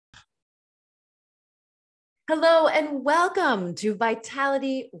Hello and welcome to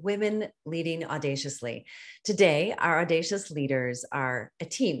Vitality Women Leading Audaciously. Today, our audacious leaders are a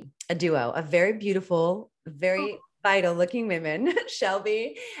team, a duo of very beautiful, very vital looking women,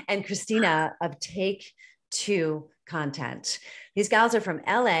 Shelby and Kristina of Take2Content. These gals are from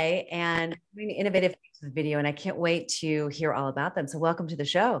LA and doing innovative things with video, and I can't wait to hear all about them. So welcome to the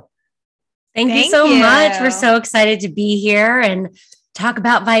show. Thank you so much. We're so excited to be here and talk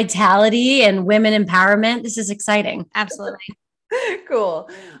about vitality and women empowerment. This is exciting. Absolutely. Cool.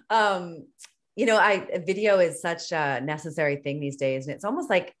 Video is such a necessary thing these days. And it's almost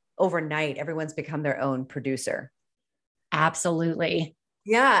like overnight, everyone's become their own producer. Absolutely.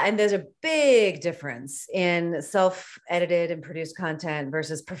 Yeah. And there's a big difference in self-edited and produced content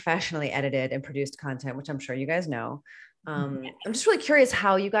versus professionally edited and produced content, which I'm sure you guys know. I'm just really curious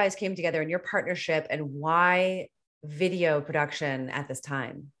how you guys came together in your partnership and why video production at this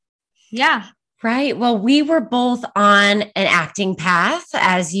time. Yeah. Right. Well, we were both on an acting path,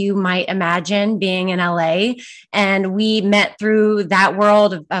 as you might imagine, being in LA. And we met through that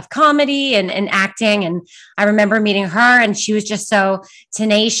world of comedy and acting. And I remember meeting her, and she was just so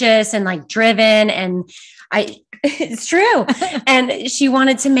tenacious and like driven. And it's true. And she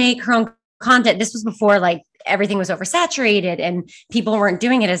wanted to make her own content. This was before like everything was oversaturated and people weren't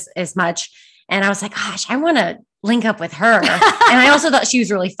doing it as much. And I was like, gosh, I want to link up with her. And I also thought she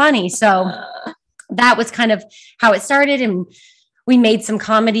was really funny. So that was kind of how it started. And we made some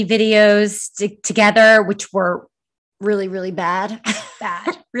comedy videos together, which were really, really bad,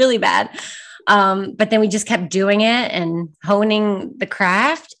 really bad. But then we just kept doing it and honing the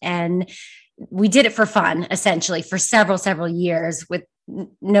craft. And we did it for fun, essentially, for several years with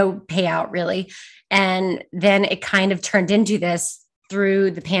no payout really. And then it kind of turned into this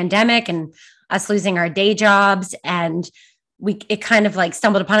through the pandemic and us losing our day jobs. And it kind of like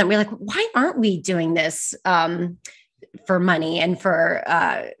stumbled upon it. We were like, why aren't we doing this for money and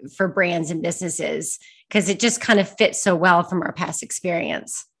for brands and businesses? Because it just kind of fits so well from our past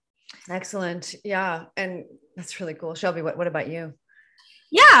experience. Excellent. Yeah. And that's really cool. Shelby, what about you?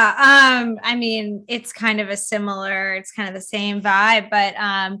 Yeah. I mean, it's kind of the same vibe, but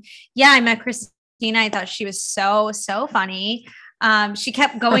yeah, I met Kristina. I thought she was so funny. She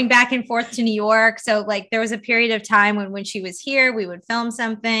kept going back and forth to New York. So like there was a period of time when she was here, we would film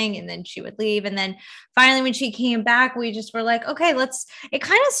something and then she would leave. And then finally, when she came back, we just were like, okay, it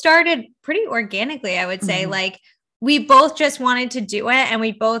kind of started pretty organically. I would say like we both just wanted to do it and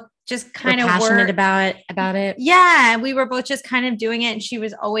we both just kind of passionate about it. Yeah. We were both just kind of doing it. And she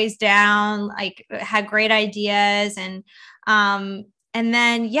was always down, like had great ideas. And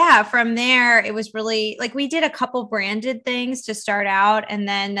then, yeah, from there, it was really like we did a couple branded things to start out. And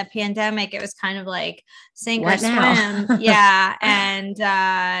then the pandemic, it was kind of like sink or swim. Yeah. And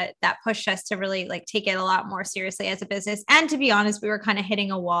that pushed us to really like take it a lot more seriously as a business. And to be honest, we were kind of hitting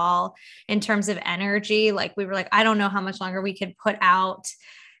a wall in terms of energy. Like we were like, I don't know how much longer we could put out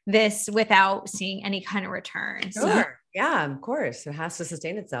this without seeing any kind of return. Sure. So, yeah, of course. It has to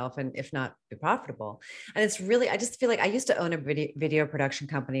sustain itself and if not be profitable. And it's really, I just feel like I used to own a video production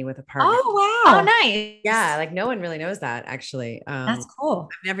company with a partner. Oh, wow. Oh, nice. Yeah. Like no one really knows that actually. That's cool.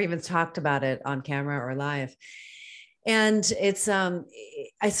 I've never even talked about it on camera or live. And it's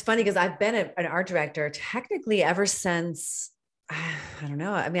funny because I've been an art director technically ever since, I don't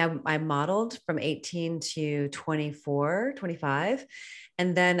know. I mean, I modeled from 18 to 24, 25.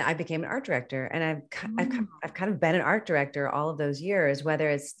 And then I became an art director, and I've kind of been an art director all of those years, whether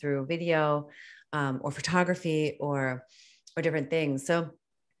it's through video or photography or different things. So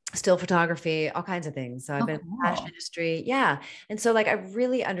still photography, all kinds of things. So I've been in the fashion industry. Yeah. And so like, I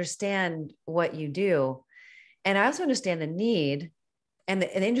really understand what you do. And I also understand the need, and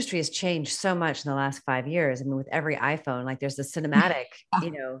the industry has changed so much in the last 5 years. I mean, with every iPhone, like there's the cinematic,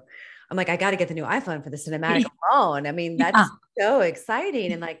 I'm like, I got to get the new iPhone for the cinematic alone. I mean, that's so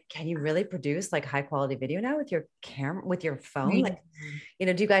exciting. And like, can you really produce like high quality video now with your camera, with your phone? Like,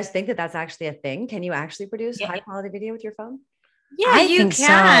 do you guys think that that's actually a thing? Can you actually produce high quality video with your phone? Yeah, you can. So.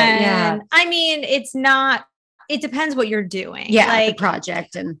 Yeah. I mean, it depends what you're doing. Yeah. Like the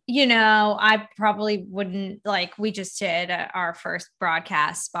project. And, I probably wouldn't we just did our first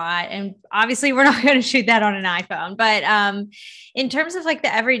broadcast spot, and obviously we're not going to shoot that on an iPhone, but, in terms of like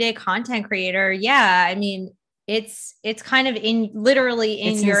the everyday content creator, yeah, I mean, it's kind of literally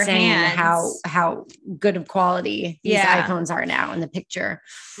in your hands how good of quality these iPhones are now in the picture.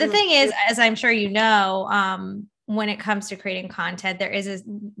 The thing is, as I'm sure when it comes to creating content, there is a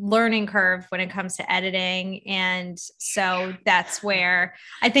learning curve when it comes to editing. And so that's where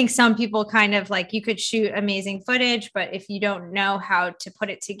I think some people kind of like, you could shoot amazing footage, but if you don't know how to put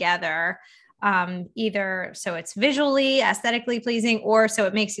it together, either so it's visually, aesthetically pleasing, or so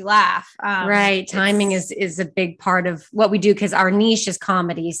it makes you laugh. Right. Timing is a big part of what we do because our niche is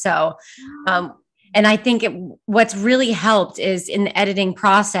comedy. So, and I think what's really helped is in the editing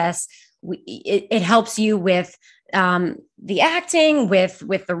process, it helps you with the acting, with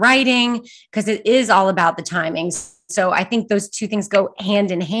the writing, because it is all about the timings. So I think those two things go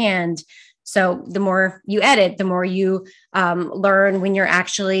hand in hand. So the more you edit, the more you learn when you're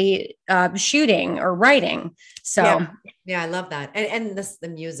actually shooting or writing. So yeah, I love that. And the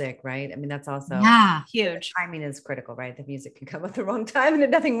music, right? I mean, that's also huge. Timing is critical, right? The music can come at the wrong time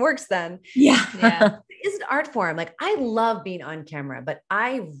and nothing works then. Yeah. It's an art form. Like I love being on camera, but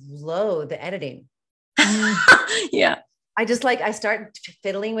I loathe the editing. Yeah. I start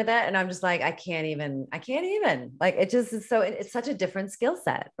fiddling with it and I'm just like, I can't even like, it just is so, it's such a different skill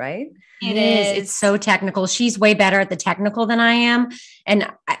set, right? It is. It's so technical. She's way better at the technical than I am. And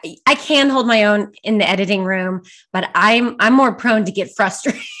I can hold my own in the editing room, but I'm more prone to get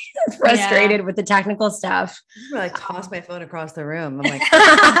frustrated with the technical stuff. I like toss my phone across the room. I'm like,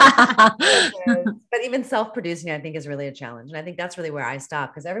 but even self-producing, I think is really a challenge. And I think that's really where I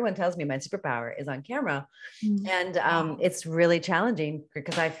stop because everyone tells me my superpower is on camera. And it's really challenging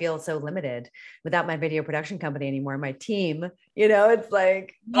because I feel so limited without my video production company anymore. My team, it's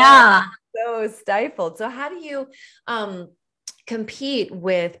like, so stifled. So how do you, compete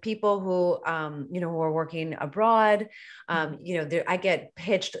with people who, who are working abroad? I get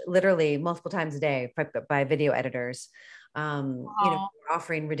pitched literally multiple times a day by video editors,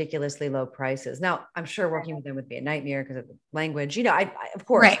 offering ridiculously low prices. Now, I'm sure working with them would be a nightmare because of the language. I of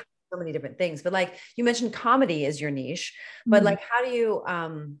course, so many different things. But like you mentioned, comedy is your niche. But like, how do you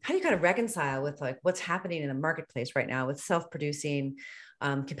kind of reconcile with like what's happening in the marketplace right now with self-producing,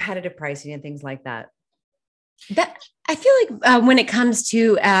 competitive pricing, and things like that? That I feel like when it comes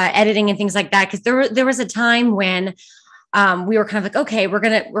to editing and things like that, because there was a time when we were kind of like, okay, we're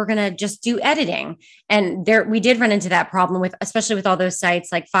gonna just do editing, and we did run into that problem especially with all those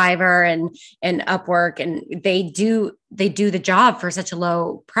sites like Fiverr and Upwork, and they do the job for such a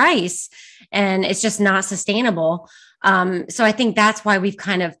low price, and it's just not sustainable. So I think that's why we've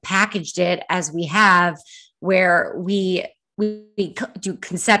kind of packaged it as we have, where we do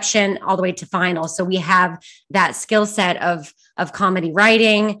conception all the way to final. So we have that skill set of comedy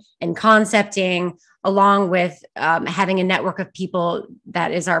writing and concepting, along with having a network of people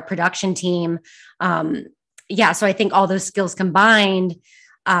that is our production team. So I think all those skills combined,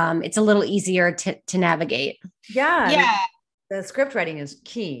 it's a little easier to navigate. Yeah. The script writing is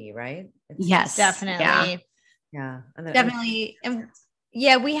key, right? Yes, definitely. Yeah. Definitely.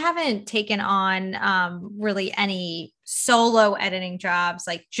 We haven't taken on really any solo editing jobs,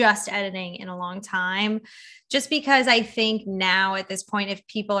 like just editing, in a long time, just because I think now at this point, if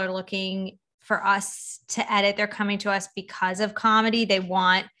people are looking for us to edit, they're coming to us because of comedy. They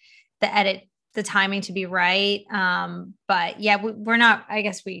want the timing to be right. But yeah, we're not, I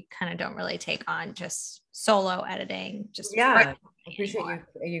guess we kind of don't really take on just solo editing. I appreciate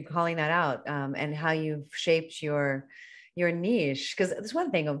you calling that out, and how you've shaped your niche. Because there's one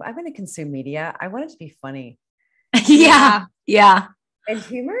thing I'm going to consume media. I want it to be funny. Yeah. And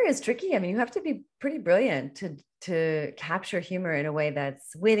humor is tricky. I mean, you have to be pretty brilliant to capture humor in a way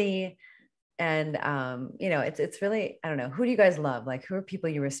that's witty. And, it's really, I don't know, who do you guys love? Like, who are people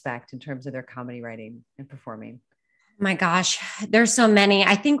you respect in terms of their comedy writing and performing? My gosh, there's so many.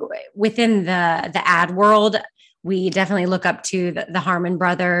 I think within the ad world, we definitely look up to the Harmon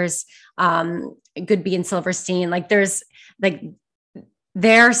brothers, Goodby and Silverstein. Like there's like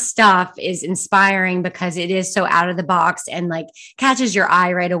their stuff is inspiring because it is so out of the box and like catches your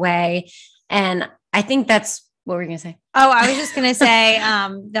eye right away. And I think that's what we're going to say. Oh, I was just going to say,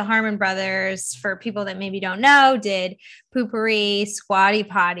 the Harmon brothers, for people that maybe don't know, did Poopery, Squatty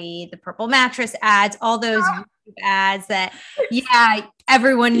Potty, the Purple Mattress ads, all those ads that,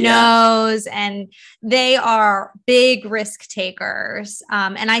 everyone knows, and they are big risk takers.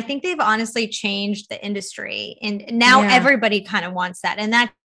 And I think they've honestly changed the industry, and now everybody kind of wants that. And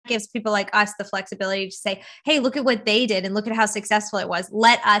that gives people like us the flexibility to say, hey, look at what they did and look at how successful it was.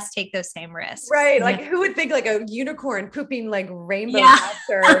 Let us take those same risks. Right. Like who would think like a unicorn pooping like rainbow nuts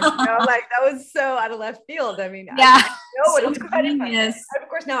or, like that was so out of left field. I mean, I know what it's quite funny. Of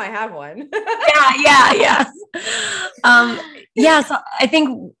course, now I have one. So I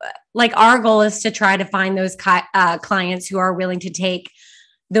think like our goal is to try to find those clients who are willing to take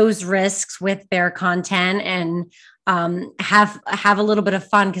those risks with their content and have a little bit of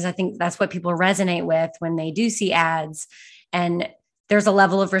fun, because I think that's what people resonate with when they do see ads. And there's a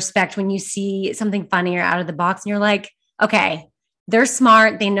level of respect when you see something funny or out of the box and you're like, okay, they're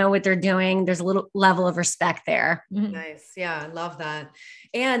smart. They know what they're doing. There's a little level of respect there. Nice. Yeah. I love that.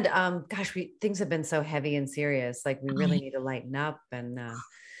 And, gosh, things have been so heavy and serious. Like we really need to lighten up, and,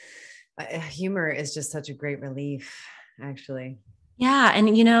 humor is just such a great relief, actually. Yeah. And,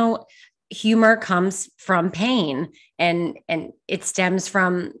 humor comes from pain, and it stems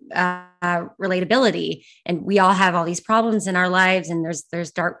from relatability. And we all have all these problems in our lives, and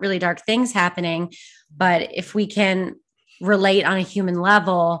there's really dark things happening. But if we can relate on a human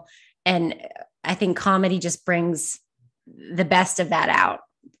level, and I think comedy just brings the best of that out,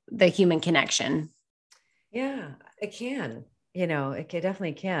 the human connection. Yeah, it can.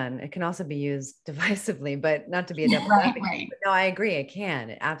 Definitely can. It can also be used divisively, but not to be a double advocate. Right. But no, I agree. It can.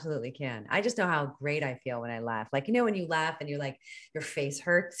 It absolutely can. I just know how great I feel when I laugh. Like, when you laugh and you're like, your face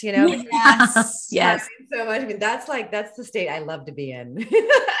hurts, Yes. Yes. So much. I mean, that's the state I love to be in.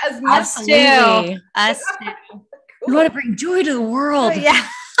 As much too. Us too. Cool. You want to bring joy to the world. Oh, yeah.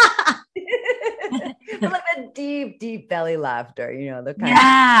 But like that deep, deep belly laughter, the kind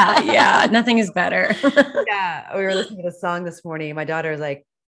yeah. Nothing is better. Yeah. We were listening to the song this morning. My daughter was like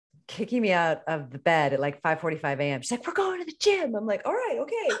kicking me out of the bed at like 5:45 a.m. She's like, we're going to the gym. I'm like, all right,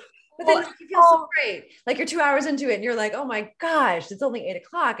 okay. But then you feel so great. Like you're 2 hours into it and you're like, oh my gosh, it's only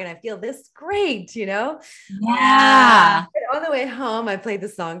 8:00 and I feel this great, Yeah. And on the way home, I played the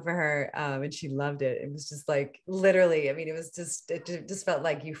song for her and she loved it. It was just like, literally, I mean, it just felt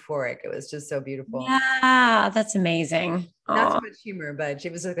like euphoric. It was just so beautiful. Yeah, that's amazing. Not too much humor, but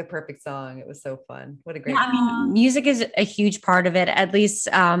it was like a perfect song. It was so fun. What a great. I mean, music is a huge part of it. At least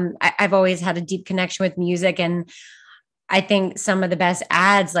I've always had a deep connection with music, and I think some of the best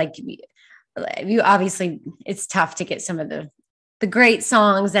ads, like you obviously, it's tough to get some of the great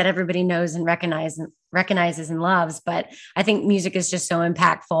songs that everybody knows and recognizes and loves. But I think music is just so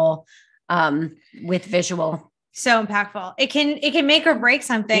impactful with visual. So impactful. It can make or break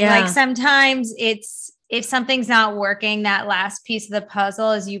something. Yeah. Like sometimes if something's not working, that last piece of the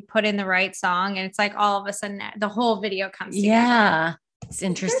puzzle is you put in the right song, and it's like all of a sudden the whole video comes together. Yeah. It's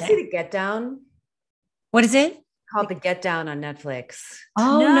interesting. Did you see The Get Down? What is it? Called The Get Down on Netflix.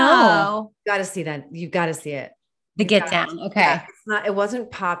 Oh no. You got to see that. You've got to see it. The Get Down. Okay. Yeah, it wasn't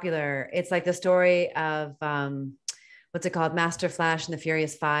popular. It's like the story of, what's it called? Master Flash and the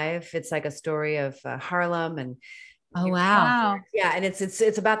Furious Five. It's like a story of Harlem and. Oh, wow. Yeah. And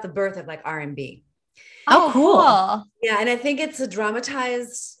it's about the birth of like R&B. Oh, cool. Yeah. And I think it's a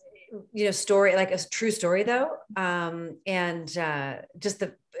dramatized, story, like a true story though. And just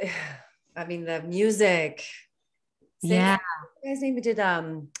the music. Yeah. The guy's name who did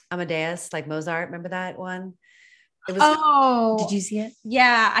Amadeus, like Mozart. Remember that one? It was. Did you see it?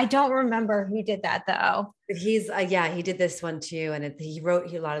 Yeah, I don't remember who did that though. But he's he did this one too, and he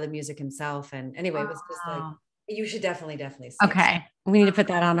wrote a lot of the music himself. And anyway, it was just like you should definitely see it. Okay, we need to put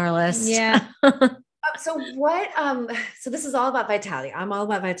that on our list. Yeah. So what? So this is all about vitality. I'm all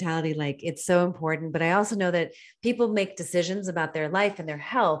about vitality. Like it's so important, but I also know that people make decisions about their life and their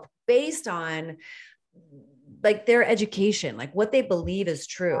health based on like their education, like what they believe is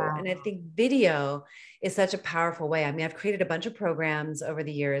true. Wow. And I think video is such a powerful way. I mean, I've created a bunch of programs over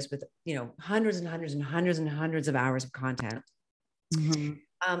the years with, hundreds and hundreds and hundreds and hundreds of hours of content. Mm-hmm.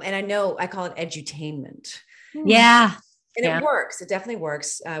 And I know I call it edutainment. Yeah. And it works. It definitely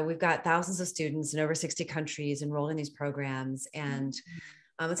works. We've got thousands of students in over 60 countries enrolled in these programs. And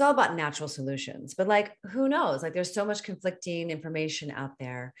it's all about natural solutions, but like, who knows? Like there's so much conflicting information out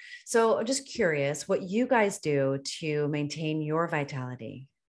there. So I'm just curious what you guys do to maintain your vitality.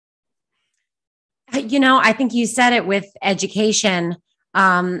 I think you said it with education.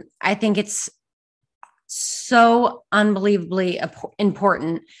 I think it's so unbelievably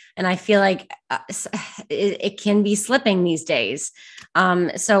important. And I feel like it can be slipping these days.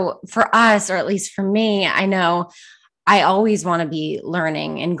 So for us, or at least for me, I know I always want to be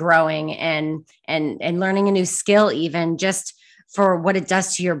learning and growing and learning a new skill, even just for what it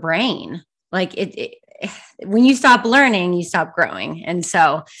does to your brain. Like when you stop learning, you stop growing. And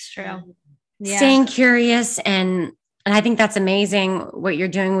so it's true. Staying curious. And I think that's amazing what you're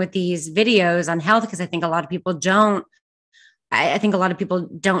doing with these videos on health, because I think a lot of people don't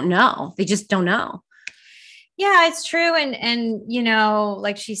know. They just don't know. Yeah, it's true. And,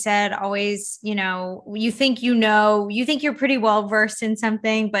 like she said, always, you think you're pretty well versed in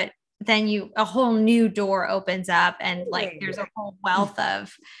something, but then a whole new door opens up and like, there's a whole wealth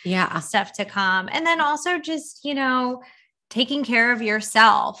of stuff to come. And then also just, taking care of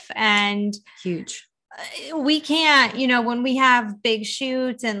yourself. And huge. We can't, when we have big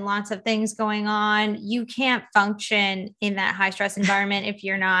shoots and lots of things going on, you can't function in that high stress environment if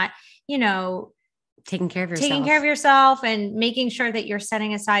you're not, taking care of yourself. Taking care of yourself and making sure that you're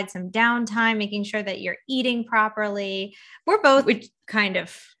setting aside some downtime, making sure that you're eating properly. We're both kind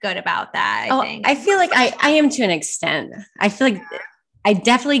of good about that, I think. I feel like I am to an extent. I feel like I'm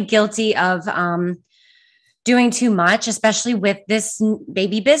definitely guilty of doing too much, especially with this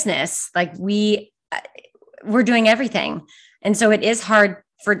baby business. Like we're doing everything. And so it is hard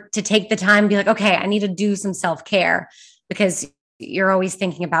to take the time and be like, okay, I need to do some self-care, because you're always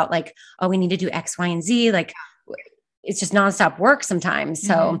thinking about like, oh, we need to do X, Y, and Z. Like it's just nonstop work sometimes.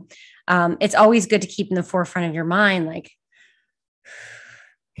 So it's always good to keep in the forefront of your mind, like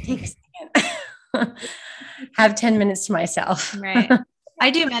take a second, have 10 minutes to myself. Right. I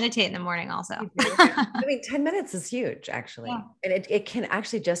do meditate in the morning also. I mean, 10 minutes is huge, actually. Yeah. And it can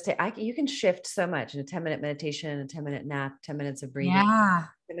actually just you can shift so much in a 10-minute meditation, a 10-minute nap, 10 minutes of breathing, 10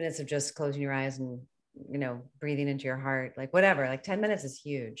 minutes of just closing your eyes and, breathing into your heart, like whatever, like 10 minutes is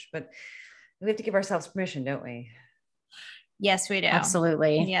huge, but we have to give ourselves permission, don't we? Yes, we do.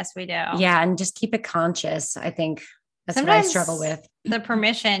 Absolutely. Yes, we do. Yeah. And just keep it conscious. I think that's sometimes what I struggle with. The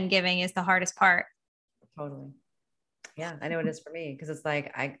permission giving is the hardest part. Totally. Yeah, I know it is for me, because it's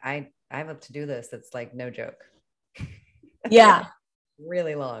like I have a to-do list that's like no joke. Yeah.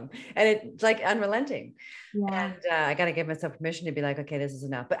 Really long, and it's like unrelenting. Yeah. And I got to give myself permission to be like, okay, this is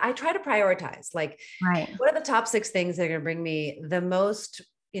enough. But I try to prioritize, like, what are the top 6 things that are going to bring me the most,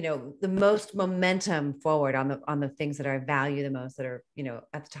 the most momentum forward on the things that I value the most, that are,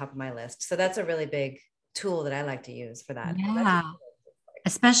 at the top of my list. So that's a really big tool that I like to use for that. Yeah.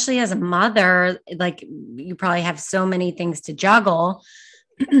 Especially as a mother, like you probably have so many things to juggle.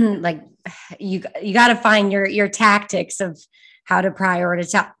 Like you got to find your tactics of how to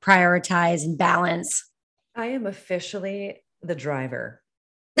prioritize and balance. I am officially the driver.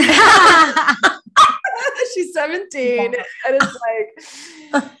 She's 17 and it's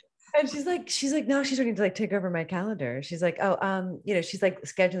like, and she's like, no, she's ready to like take over my calendar. She's like, oh, she's like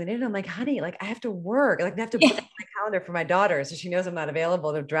scheduling it. And I'm like, honey, like I have to work. Like I have to book my calendar for my daughter, so she knows I'm not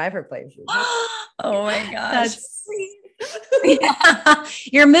available to drive her places. Oh my gosh.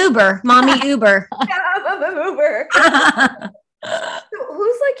 You're Uber, mommy Uber. Yeah, I'm a Uber. So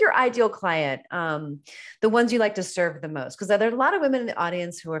who's like your ideal client? The ones you like to serve the most? Because there's a lot of women in the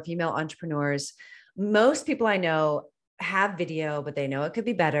audience who are female entrepreneurs. Most people I know have video, but they know it could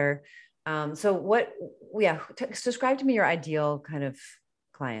be better. So describe to me your ideal kind of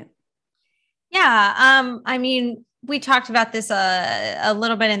client. Yeah. I mean, we talked about this a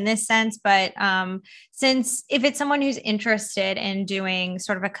little bit in this sense, but since if it's someone who's interested in doing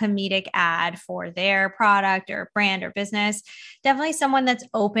sort of a comedic ad for their product or brand or business, definitely someone that's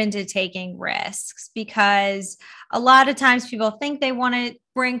open to taking risks, because a lot of times people think they want to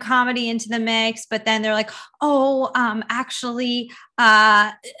bring comedy into the mix, but then they're like, oh, actually,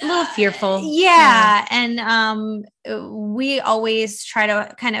 a little fearful. Yeah. And we always try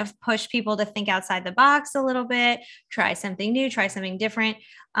to kind of push people to think outside the box a little bit, try something new, try something different,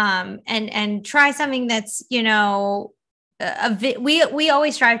 and try something that's, we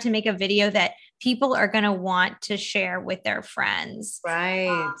always strive to make a video that people are going to want to share with their friends.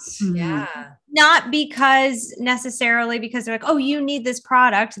 Right. Yeah. Not necessarily because they're like, oh, you need this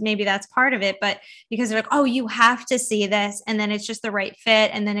product. Maybe that's part of it, but because they're like, oh, you have to see this. And then it's just the right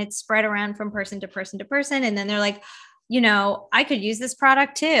fit. And then it's spread around from person to person to person. And then they're like, I could use this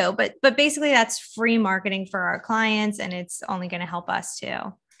product too. But basically that's free marketing for our clients, and it's only going to help us too.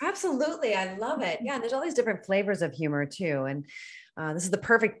 Absolutely. I love it. Yeah. And there's all these different flavors of humor too. And this is the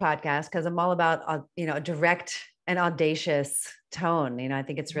perfect podcast because I'm all about, a direct and audacious tone. I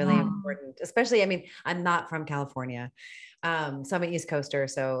think it's really important, especially, I mean, I'm not from California. So I'm an East Coaster.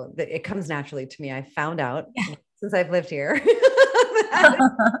 So it comes naturally to me. I found out since I've lived here.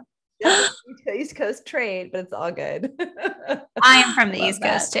 East Coast trade, but it's all good. I am from the East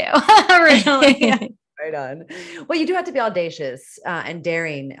Coast too, originally. Right on. Well, you do have to be audacious and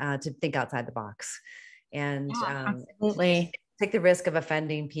daring to think outside the box, and absolutely take the risk of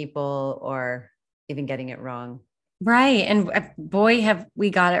offending people or even getting it wrong. Right. And boy, have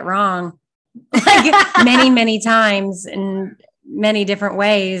we got it wrong like many, many times in many different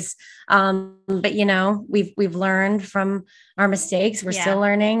ways. But we've learned from our mistakes. We're still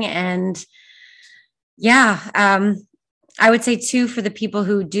learning. And I would say too, for the people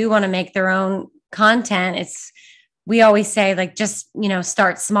who do want to make their own content, we always say like, just,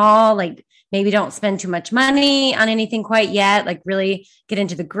 start small, like maybe don't spend too much money on anything quite yet, like really get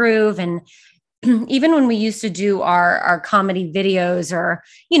into the groove. And even when we used to do our comedy videos or,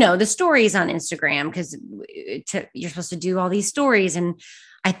 the stories on Instagram, because you're supposed to do all these stories. And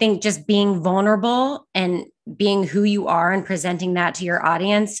I think just being vulnerable and being who you are and presenting that to your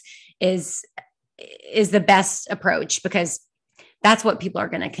audience is is the best approach, because that's what people are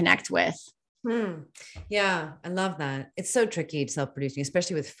going to connect with. Yeah, I love that. It's so tricky self-producing,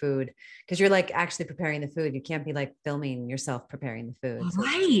 especially with food, because you're like actually preparing the food. You can't be like filming yourself preparing the food. So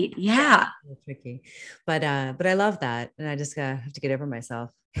Right. Yeah. it's tricky. But I love that. And I just have to get over myself.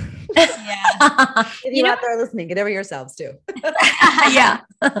 Yeah. If you out there listening, get over yourselves too. Yeah.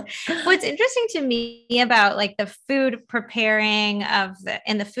 What's interesting to me about like the food preparing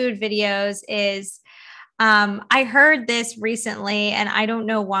in the food videos is, I heard this recently and I don't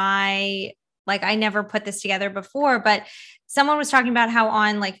know why, like I never put this together before, but someone was talking about how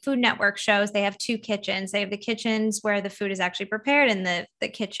on like Food Network shows, they have two kitchens. They have the kitchens where the food is actually prepared and the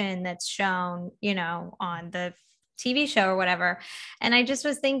kitchen that's shown, on the TV show or whatever. And I just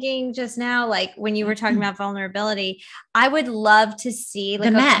was thinking just now, like when you were talking about vulnerability, I would love to see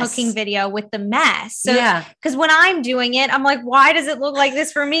like a cooking video with the mess. So, because when I'm doing it, I'm like, why does it look like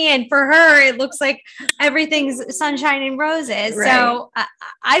this for me? And for her, it looks like everything's sunshine and roses. Right. So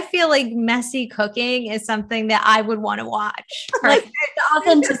I feel like messy cooking is something that I would want to watch. Like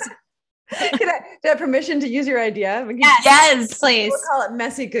authenticity. Do I have permission to use your idea? Yes, please. We'll call it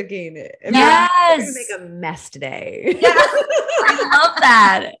messy cooking. Yes. We're gonna make a mess today. Yeah. I love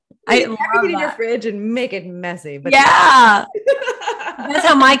that. I love everything in your fridge and make it messy. But yeah. That's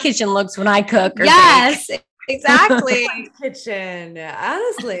how my kitchen looks when I cook. Yes. Exactly. Kitchen,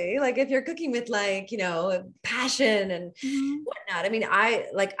 honestly, like if you're cooking with like, passion and whatnot. I mean,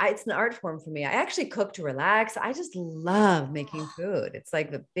 it's an art form for me. I actually cook to relax. I just love making food. It's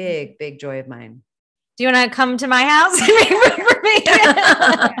like a big, big joy of mine. Do you want to come to my house and make food for me?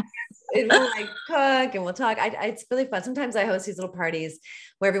 And we'll like cook and we'll talk. It's really fun. Sometimes I host these little parties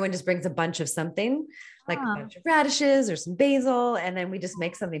where everyone just brings a bunch of something, like a bunch of radishes or some basil, and then we just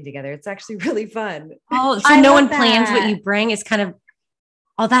make something together. It's actually really fun. Oh, so no one plans what you bring. It's kind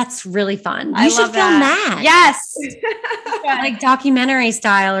of, that's really fun. You should film that. Yes. Like documentary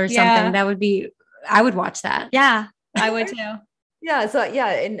style or something. That would be, I would watch that. Yeah, I would too. Yeah. So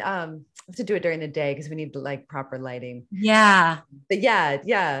and to do it during the day because we need like proper lighting. Yeah. But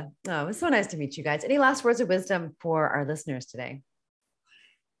yeah. Oh, it was so nice to meet you guys. Any last words of wisdom for our listeners today?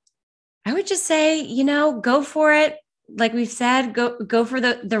 I would just say, go for it. Like we've said, go for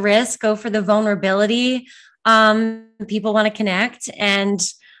the risk, go for the vulnerability. People want to connect, and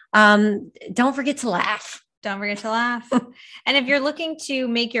don't forget to laugh. Don't forget to laugh. And if you're looking to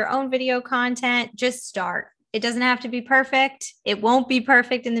make your own video content, just start. It doesn't have to be perfect. It won't be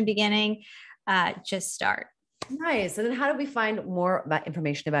perfect in the beginning. Just start. Nice. And then how do we find more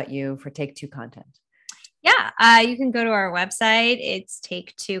information about you for Take2Content? Yeah, you can go to our website. It's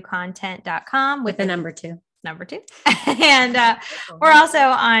Take2Content.com with the number two. And we're also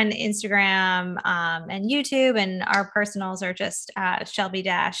on Instagram and YouTube, and our personals are just Shelby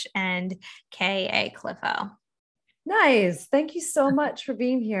Dash and K.A. Cliffo. Nice. Thank you so much for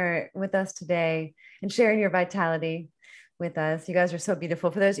being here with us today and sharing your vitality with us. You guys are so beautiful.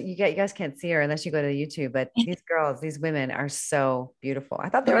 For those you guys can't see her unless you go to YouTube, but these women are so beautiful. I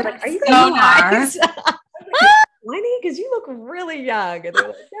thought they were like, are you guys Lenny? Because you look really young. And they're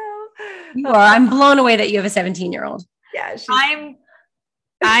like, no. You are. I'm blown away that you have a 17-year-old. Yeah.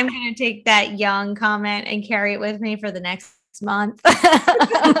 I'm going to take that young comment and carry it with me for the next month.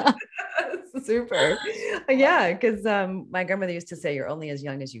 Super. Yeah. Because my grandmother used to say, you're only as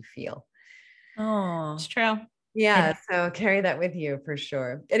young as you feel. Oh, it's true. Yeah. So carry that with you for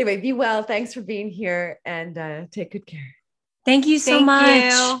sure. Anyway, be well. Thanks for being here and take good care. Thank you so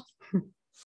much.